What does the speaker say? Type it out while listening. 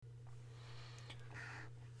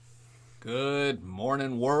Good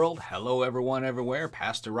morning, world. Hello, everyone, everywhere.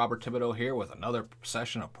 Pastor Robert Thibodeau here with another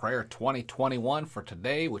session of Prayer 2021 for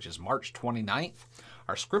today, which is March 29th.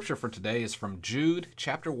 Our scripture for today is from Jude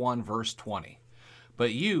chapter 1, verse 20.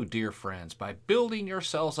 But you, dear friends, by building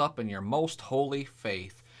yourselves up in your most holy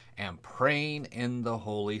faith and praying in the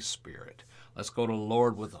Holy Spirit. Let's go to the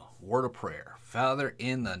Lord with a word of prayer. Father,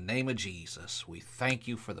 in the name of Jesus, we thank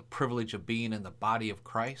you for the privilege of being in the body of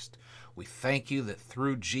Christ. We thank you that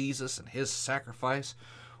through Jesus and his sacrifice,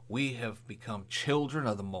 we have become children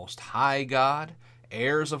of the Most High God,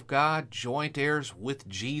 heirs of God, joint heirs with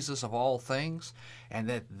Jesus of all things, and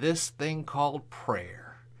that this thing called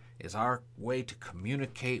prayer is our way to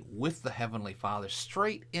communicate with the Heavenly Father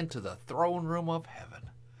straight into the throne room of heaven.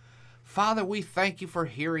 Father, we thank you for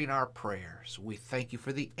hearing our prayers. We thank you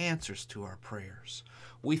for the answers to our prayers.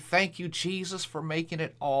 We thank you, Jesus, for making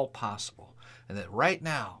it all possible, and that right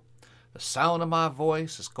now, the sound of my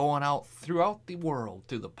voice is going out throughout the world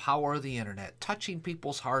through the power of the internet, touching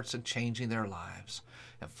people's hearts and changing their lives.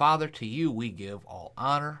 And Father, to you we give all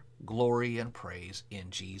honor, glory, and praise in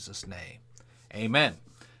Jesus' name. Amen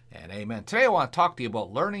and amen. Today I want to talk to you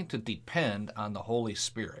about learning to depend on the Holy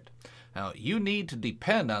Spirit. Now, you need to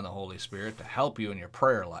depend on the Holy Spirit to help you in your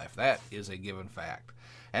prayer life. That is a given fact.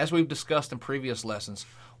 As we've discussed in previous lessons,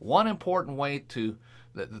 one important way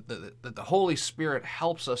that the Holy Spirit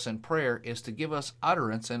helps us in prayer is to give us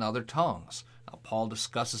utterance in other tongues. Now, Paul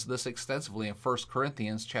discusses this extensively in 1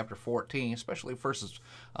 Corinthians chapter 14, especially verses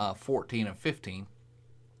 14 and 15.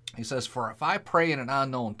 He says, "For if I pray in an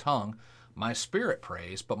unknown tongue, my spirit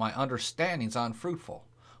prays, but my understanding's unfruitful.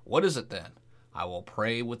 What is it then? I will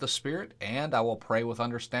pray with the Spirit, and I will pray with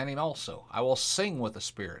understanding also. I will sing with the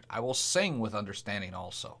Spirit. I will sing with understanding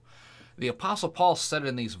also." The Apostle Paul said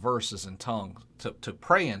in these verses in tongues, to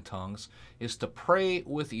pray in tongues is to pray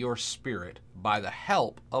with your spirit by the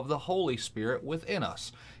help of the Holy Spirit within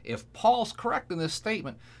us. If Paul's correct in this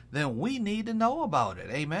statement, then we need to know about it.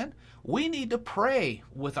 Amen? We need to pray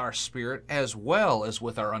with our spirit as well as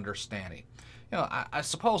with our understanding. I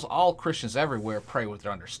suppose all Christians everywhere pray with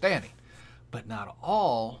their understanding, but not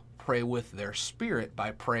all pray with their spirit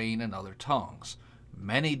by praying in other tongues.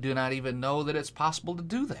 Many do not even know that it's possible to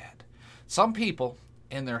do that. Some people,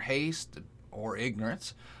 in their haste or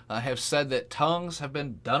ignorance, have said that tongues have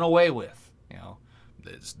been done away with.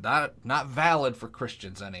 It's not valid for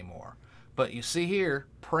Christians anymore. But you see here,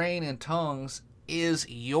 praying in tongues is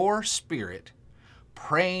your spirit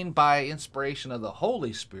praying by inspiration of the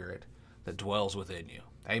Holy Spirit that dwells within you.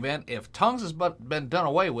 Amen? If tongues has been done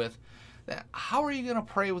away with, how are you going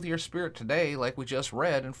to pray with your spirit today like we just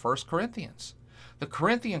read in 1 Corinthians? The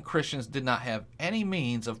Corinthian Christians did not have any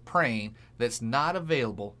means of praying that's not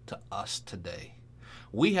available to us today.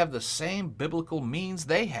 We have the same biblical means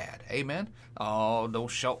they had. Amen? Oh, don't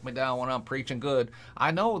shout me down when I'm preaching good.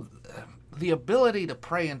 I know the ability to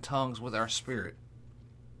pray in tongues with our spirit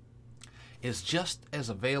is just as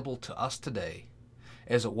available to us today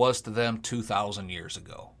as it was to them 2,000 years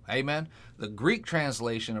ago. Amen? The Greek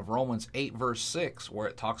translation of Romans 8 verse 6, where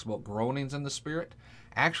it talks about groanings in the Spirit,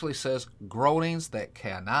 actually says groanings that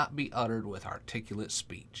cannot be uttered with articulate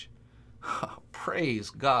speech. Praise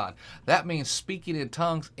God. That means speaking in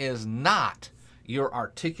tongues is not your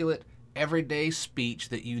articulate, everyday speech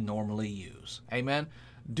that you normally use. Amen?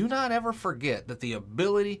 Do not ever forget that the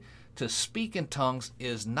ability to speak in tongues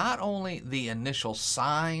is not only the initial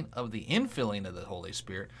sign of the infilling of the Holy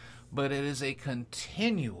Spirit, but it is a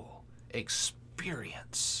continual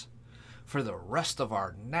experience for the rest of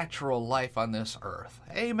our natural life on this earth.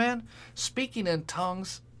 Amen? Speaking in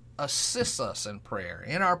tongues assists us in prayer,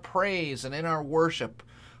 in our praise and in our worship.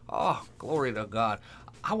 Oh, glory to God.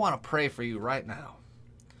 I want to pray for you right now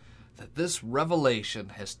that this revelation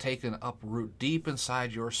has taken up root deep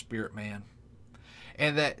inside your spirit, man,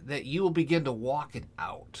 and that you will begin to walk it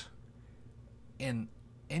out in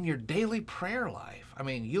your daily prayer life. I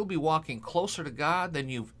mean, you'll be walking closer to God than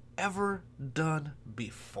you've ever done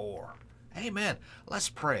before. Amen. Let's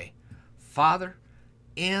pray. Father,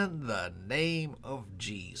 in the name of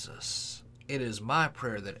Jesus, it is my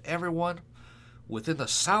prayer that everyone within the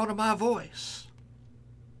sound of my voice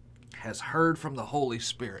has heard from the Holy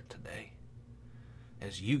Spirit today,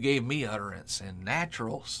 as you gave me utterance in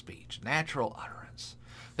natural speech, natural utterance,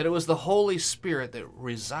 that it was the Holy Spirit that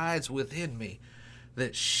resides within me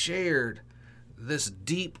that shared this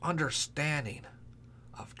deep understanding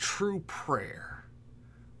of true prayer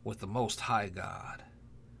with the Most High God.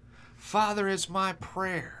 Father, it's my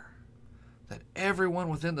prayer that everyone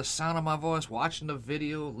within the sound of my voice, watching the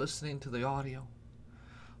video, listening to the audio,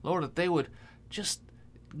 Lord, that they would just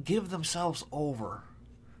give themselves over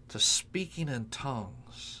to speaking in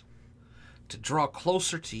tongues to draw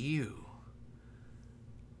closer to you,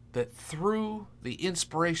 that through the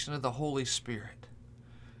inspiration of the Holy Spirit,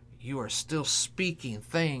 you are still speaking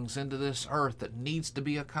things into this earth that needs to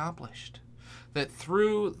be accomplished. That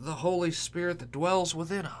through the Holy Spirit that dwells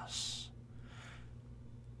within us,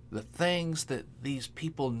 the things that these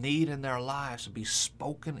people need in their lives will be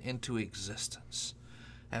spoken into existence.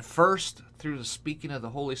 At first, through the speaking of the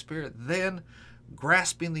Holy Spirit, then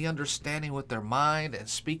grasping the understanding with their mind and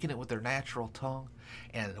speaking it with their natural tongue,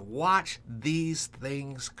 and watch these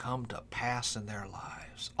things come to pass in their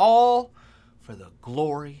lives. All for the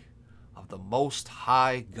glory of the Most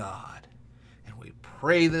High God. And we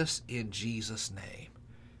pray this in Jesus' name.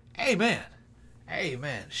 Amen.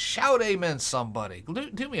 Amen. Shout amen, somebody.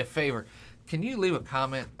 Do me a favor. Can you leave a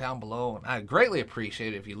comment down below? And I'd greatly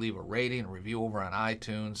appreciate it if you leave a rating and review over on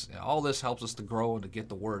iTunes. All this helps us to grow and to get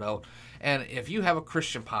the word out. And if you have a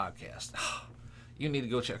Christian podcast, you need to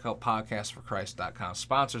go check out podcastforchrist.com,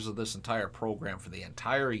 sponsors of this entire program for the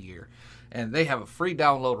entire year. And they have a free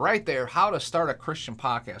download right there, how to start a Christian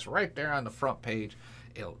podcast, right there on the front page.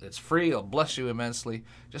 It's free. It'll bless you immensely.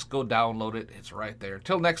 Just go download it. It's right there.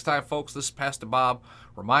 Until next time, folks, this is Pastor Bob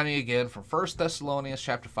reminding you again from 1 Thessalonians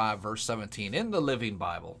chapter 5, verse 17 in the Living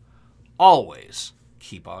Bible. Always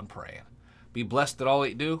keep on praying. Be blessed at all that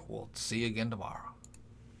you do. We'll see you again tomorrow.